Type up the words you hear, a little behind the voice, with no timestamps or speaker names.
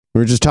We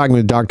were just talking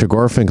with Dr.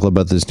 Gorfinkel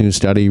about this new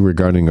study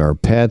regarding our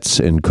pets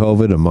and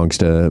COVID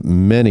amongst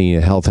many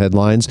health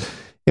headlines.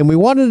 And we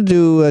wanted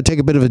to take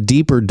a bit of a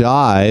deeper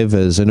dive,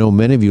 as I know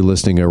many of you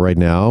listening are right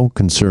now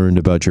concerned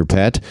about your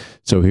pet.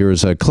 So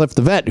here's Cliff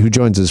the vet, who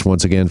joins us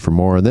once again for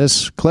more on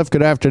this. Cliff,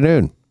 good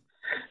afternoon.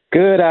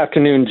 Good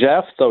afternoon,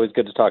 Jeff. It's always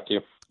good to talk to you.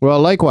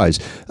 Well, likewise.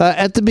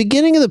 At the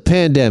beginning of the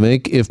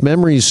pandemic, if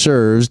memory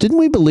serves, didn't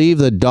we believe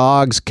that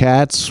dogs,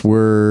 cats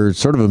were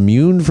sort of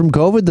immune from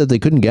COVID, that they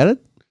couldn't get it?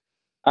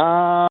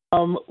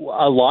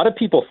 A lot of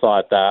people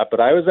thought that, but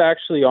I was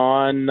actually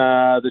on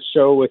the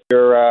show with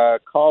your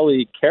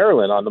colleague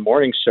Carolyn on the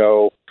morning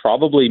show,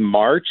 probably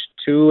March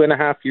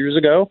 2.5 years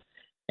ago.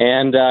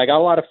 And I got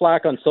a lot of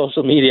flack on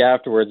social media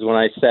afterwards when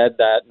I said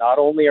that not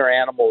only are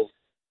animals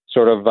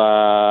sort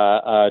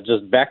of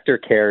just vector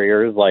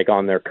carriers like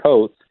on their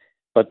coats,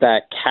 but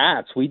that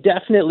cats, we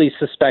definitely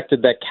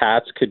suspected that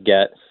cats could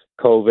get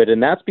COVID.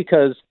 And that's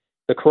because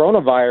the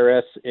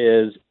coronavirus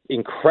is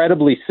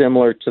incredibly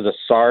similar to the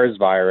SARS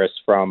virus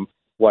from,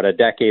 a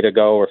decade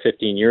ago or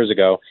 15 years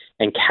ago.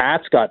 And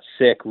cats got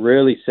sick,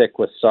 really sick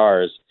with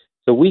SARS.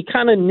 So we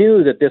kind of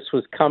knew that this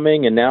was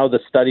coming. And now the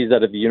studies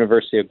out of the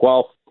University of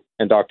Guelph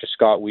and Dr.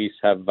 Scott Weiss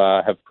have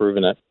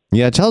proven it.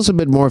 Yeah, tell us a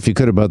bit more, if you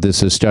could, about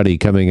this study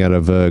coming out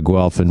of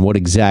Guelph and what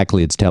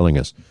exactly it's telling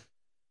us.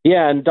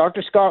 Yeah, and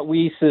Dr. Scott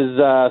Weiss is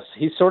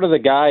he's sort of the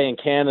guy in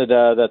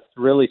Canada that's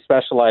really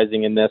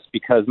specializing in this,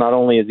 because not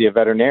only is he a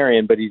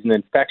veterinarian, but he's an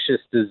infectious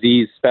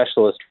disease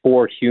specialist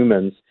for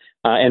humans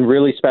and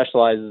really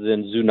specializes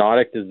in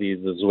zoonotic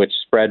diseases, which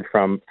spread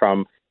from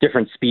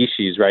different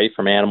species, right,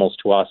 from animals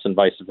to us and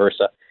vice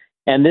versa.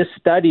 And this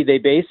study, they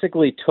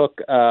basically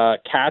took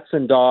cats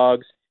and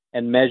dogs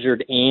and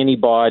measured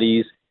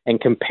antibodies and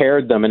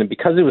compared them. And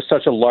because it was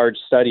such a large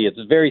study, it's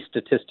very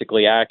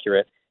statistically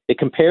accurate. They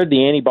compared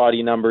the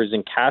antibody numbers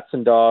in cats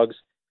and dogs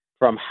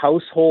from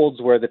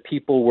households where the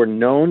people were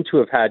known to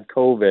have had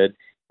COVID,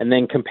 and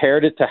then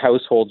compared it to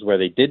households where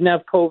they didn't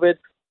have COVID,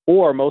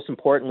 or most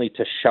importantly,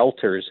 to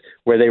shelters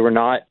where they were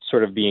not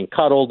sort of being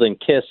cuddled and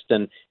kissed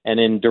and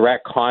in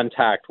direct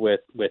contact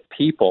with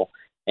people.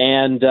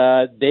 And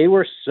they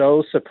were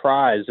so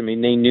surprised. I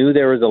mean, they knew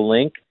there was a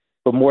link,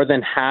 but more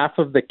than half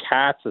of the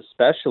cats,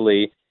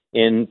 especially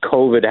in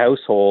COVID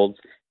households,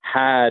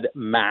 had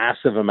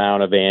massive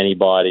amount of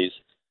antibodies.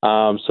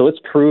 So it's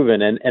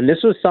proven. And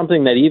this was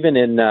something that even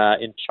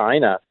in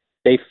China,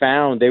 they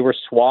found they were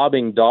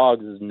swabbing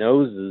dogs'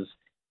 noses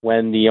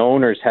when the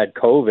owners had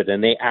COVID,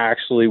 and they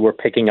actually were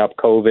picking up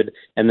COVID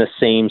and the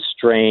same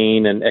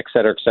strain, and et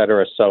cetera, et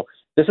cetera. So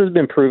this has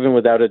been proven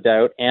without a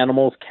doubt.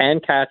 Animals can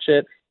catch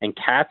it, and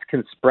cats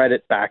can spread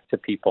it back to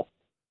people.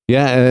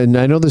 Yeah, and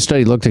I know the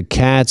study looked at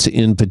cats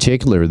in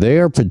particular. They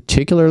are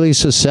particularly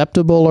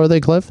susceptible, are they,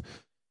 Cliff?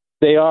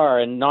 They are,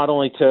 and not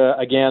only to,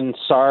 again,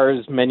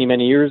 SARS many,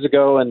 many years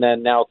ago, and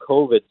then now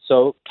COVID.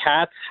 So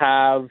cats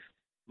have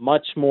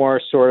much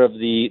more sort of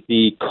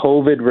the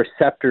COVID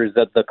receptors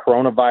that the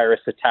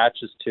coronavirus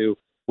attaches to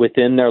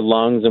within their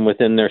lungs and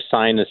within their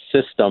sinus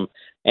system.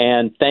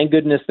 And thank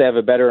goodness they have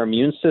a better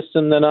immune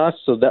system than us,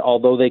 so that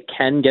although they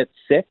can get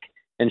sick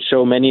and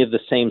show many of the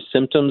same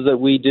symptoms that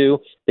we do,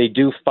 they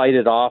do fight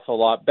it off a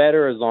lot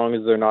better as long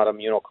as they're not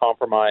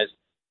immunocompromised.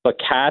 But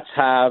cats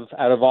have,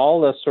 out of all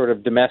the sort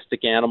of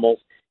domestic animals,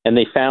 and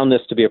they found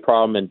this to be a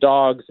problem in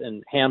dogs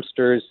and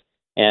hamsters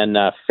and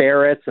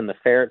ferrets and the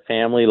ferret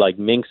family, like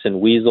minks and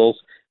weasels,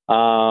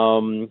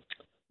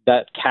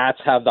 that cats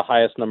have the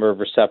highest number of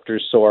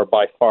receptors, so are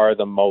by far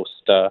the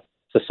most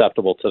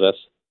susceptible to this.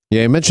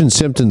 Yeah, you mentioned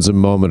symptoms a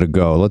moment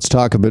ago. Let's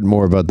talk a bit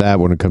more about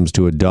that when it comes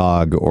to a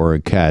dog or a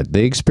cat.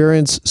 They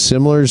experience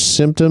similar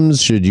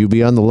symptoms. Should you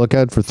be on the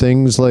lookout for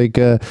things like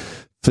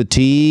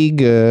fatigue,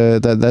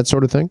 that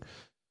sort of thing?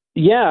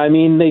 Yeah, I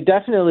mean,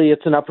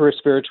 it's an upper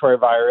respiratory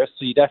virus,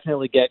 so you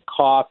definitely get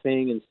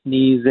coughing and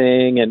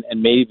sneezing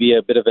and maybe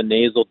a bit of a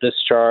nasal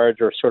discharge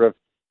or sort of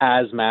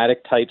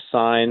asthmatic type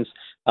signs.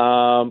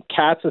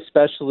 Cats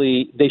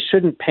especially, they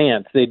shouldn't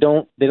pant. They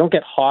don't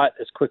get hot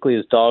as quickly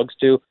as dogs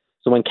do.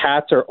 So when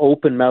cats are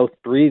open mouth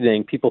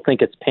breathing, people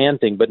think it's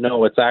panting, but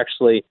no, it's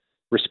actually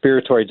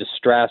respiratory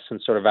distress and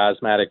sort of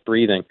asthmatic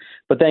breathing.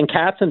 But then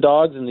cats and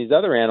dogs and these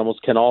other animals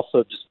can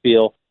also just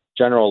feel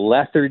general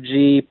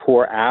lethargy,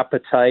 poor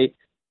appetite,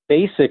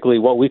 basically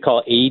what we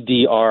call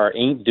ADR,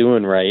 ain't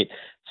doing right.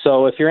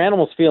 So if your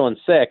animal's feeling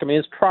sick, I mean,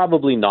 it's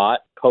probably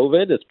not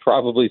COVID, it's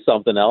probably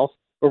something else.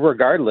 But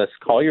regardless,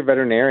 call your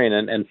veterinarian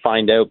and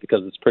find out,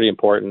 because it's pretty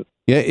important.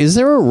 Yeah, is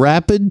there a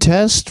rapid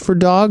test for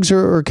dogs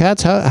or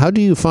cats? How do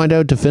you find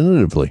out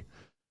definitively?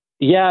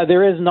 Yeah,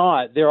 there is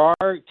not. There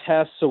are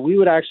tests, so we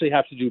would actually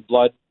have to do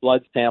blood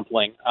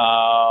sampling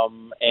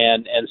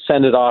and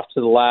send it off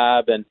to the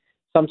lab. And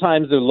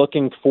sometimes they're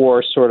looking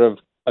for sort of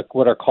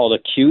what are called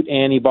acute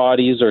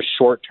antibodies or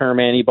short-term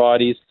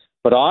antibodies,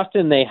 but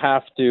often they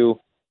have to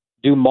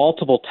do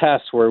multiple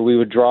tests where we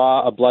would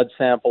draw a blood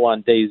sample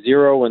on day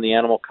 0 when the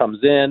animal comes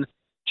in,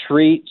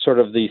 treat sort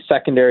of the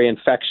secondary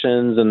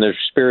infections and their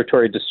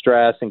respiratory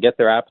distress and get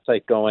their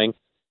appetite going,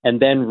 and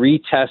then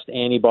retest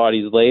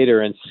antibodies later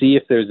and see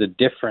if there's a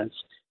difference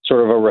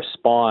sort of a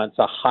response,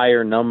 a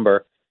higher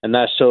number. And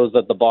that shows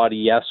that the body,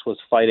 yes, was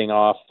fighting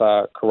off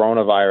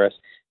coronavirus.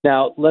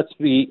 Now,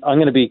 I'm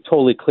going to be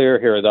totally clear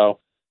here, though.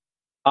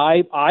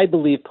 I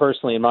believe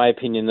personally, in my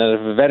opinion, that if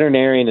a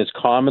veterinarian is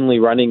commonly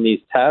running these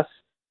tests,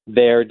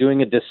 they're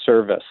doing a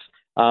disservice.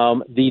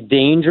 The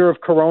danger of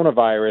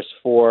coronavirus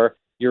for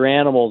your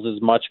animals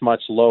is much,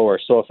 much lower.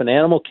 So if an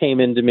animal came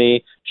into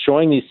me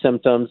showing these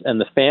symptoms and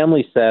the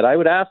family said, I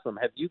would ask them,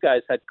 have you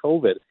guys had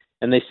COVID?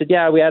 And they said,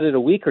 yeah, we had it a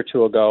week or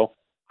two ago.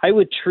 I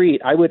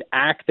would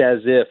act as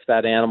if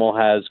that animal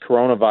has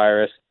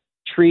coronavirus,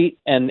 treat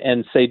and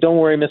say, don't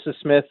worry, Mrs.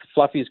 Smith,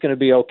 Fluffy's going to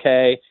be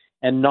okay,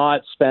 and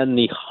not spend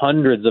the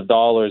hundreds of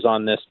dollars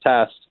on this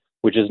test,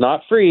 which is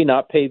not free,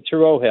 not paid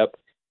through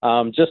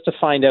OHIP, just to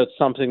find out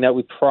something that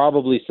we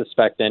probably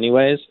suspect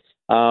anyways.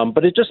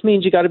 But it just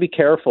means you got to be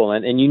careful,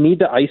 and you need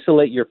to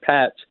isolate your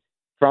pet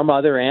from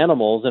other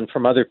animals and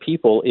from other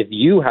people if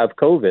you have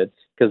COVID,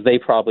 because they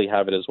probably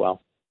have it as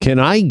well. Can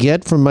I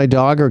get from my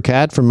dog or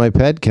cat, from my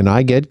pet, can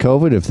I get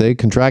COVID if they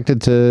contract it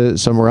to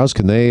somewhere else?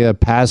 Can they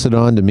pass it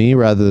on to me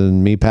rather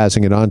than me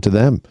passing it on to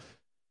them?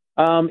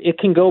 It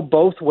can go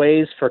both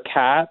ways for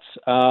cats.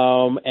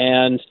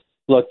 And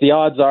look, the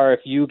odds are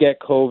if you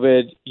get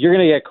COVID, you're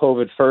going to get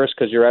COVID first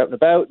because you're out and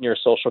about and you're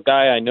a social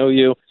guy. I know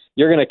you.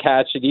 You're going to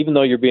catch it even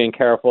though you're being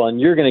careful,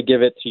 and you're going to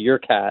give it to your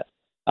cat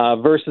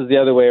versus the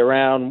other way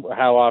around.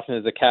 How often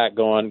is a cat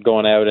going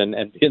out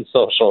and being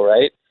social,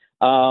 right?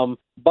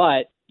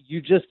 But you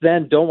just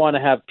then don't want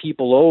to have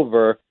people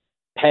over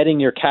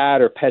petting your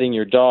cat or petting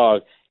your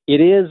dog.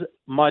 It is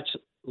much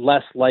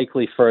less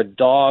likely for a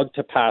dog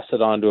to pass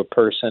it on to a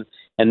person.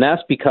 And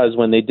that's because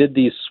when they did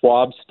these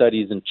swab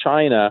studies in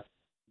China,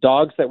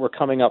 dogs that were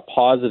coming up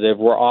positive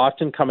were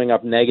often coming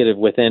up negative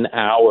within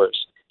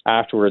hours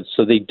afterwards.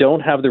 So they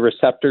don't have the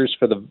receptors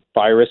for the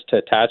virus to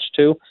attach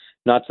to,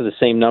 not to the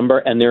same number.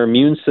 And their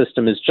immune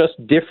system is just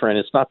different.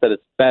 It's not that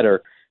it's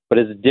better, but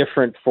it's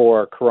different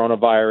for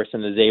coronavirus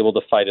and is able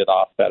to fight it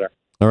off better.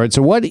 All right.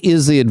 So what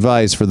is the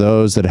advice for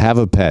those that have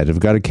a pet, have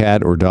got a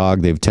cat or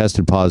dog, they've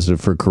tested positive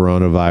for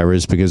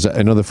coronavirus? Because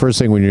I know the first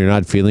thing when you're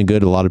not feeling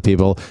good, a lot of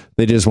people,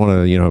 they just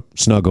want to,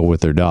 snuggle with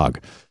their dog.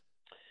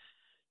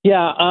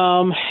 Yeah.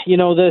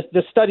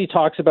 The study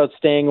talks about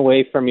staying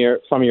away from your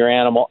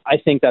animal. I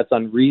think that's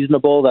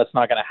unreasonable. That's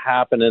not going to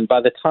happen. And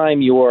by the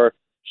time you're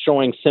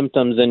showing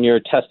symptoms and you're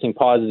testing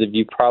positive,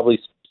 you probably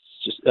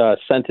just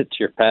sent it to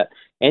your pet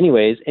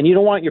anyways, and you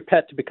don't want your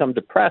pet to become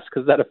depressed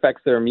because that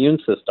affects their immune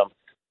system.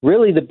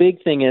 Really, the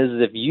big thing is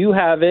if you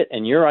have it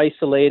and you're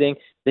isolating,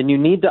 then you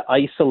need to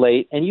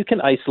isolate, and you can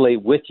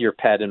isolate with your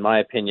pet, in my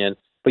opinion,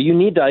 but you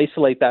need to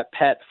isolate that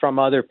pet from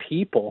other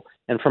people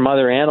and from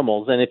other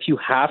animals. And if you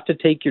have to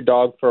take your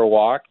dog for a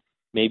walk,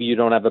 maybe you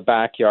don't have a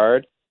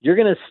backyard, you're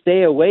going to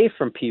stay away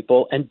from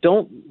people, and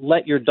don't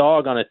let your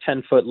dog on a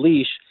 10-foot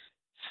leash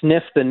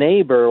sniff the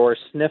neighbor or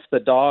sniff the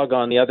dog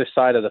on the other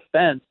side of the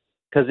fence,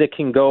 because it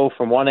can go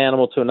from one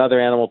animal to another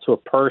animal to a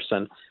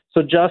person.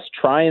 So just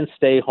try and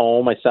stay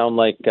home. I sound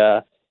like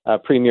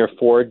Premier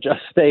Ford.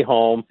 Just stay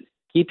home.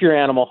 Keep your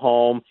animal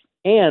home.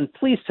 And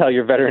please tell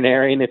your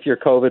veterinarian if you're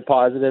COVID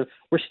positive.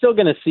 We're still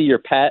going to see your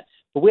pet,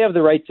 but we have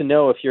the right to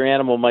know if your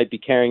animal might be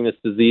carrying this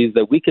disease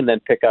that we can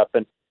then pick up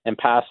and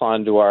pass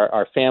on to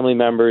our family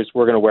members.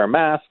 We're going to wear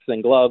masks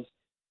and gloves,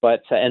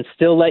 but and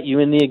still let you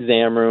in the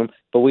exam room.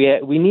 But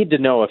we need to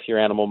know if your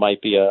animal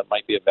might be a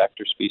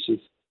vector species.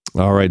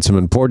 All right, some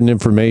important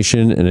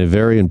information and a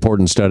very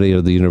important study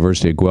of the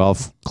University of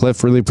Guelph.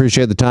 Cliff, really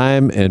appreciate the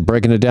time and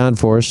breaking it down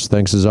for us.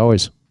 Thanks as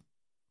always.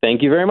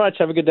 Thank you very much.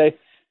 Have a good day.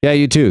 Yeah,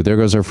 you too. There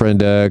goes our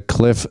friend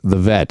Cliff the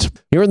vet.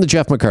 Here on the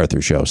Jeff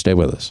MacArthur Show. Stay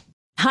with us.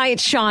 Hi,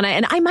 it's Shauna,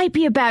 and I might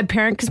be a bad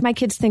parent because my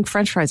kids think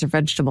French fries are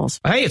vegetables.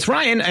 Hey, it's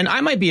Ryan, and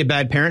I might be a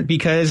bad parent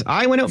because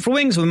I went out for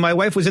wings when my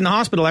wife was in the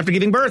hospital after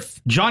giving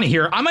birth. Johnny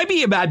here. I might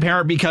be a bad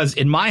parent because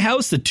in my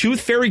house, the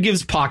tooth fairy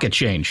gives pocket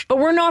change. But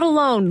we're not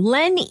alone.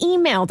 Len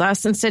emailed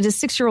us and said his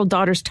 6-year-old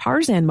daughter's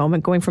Tarzan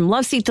moment going from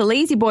love seat to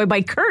lazy boy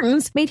by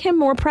curtains made him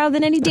more proud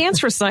than any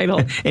dance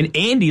recital. And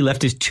Andy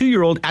left his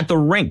 2-year-old at the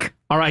rink.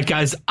 All right,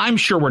 guys, I'm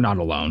sure we're not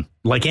alone.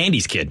 Like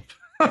Andy's kid.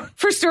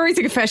 For stories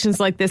and confessions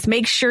like this,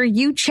 make sure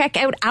you check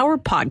out our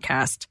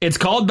podcast. It's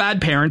called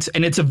Bad Parents,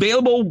 and it's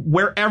available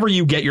wherever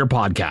you get your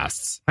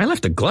podcasts. I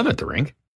left a glove at the rink.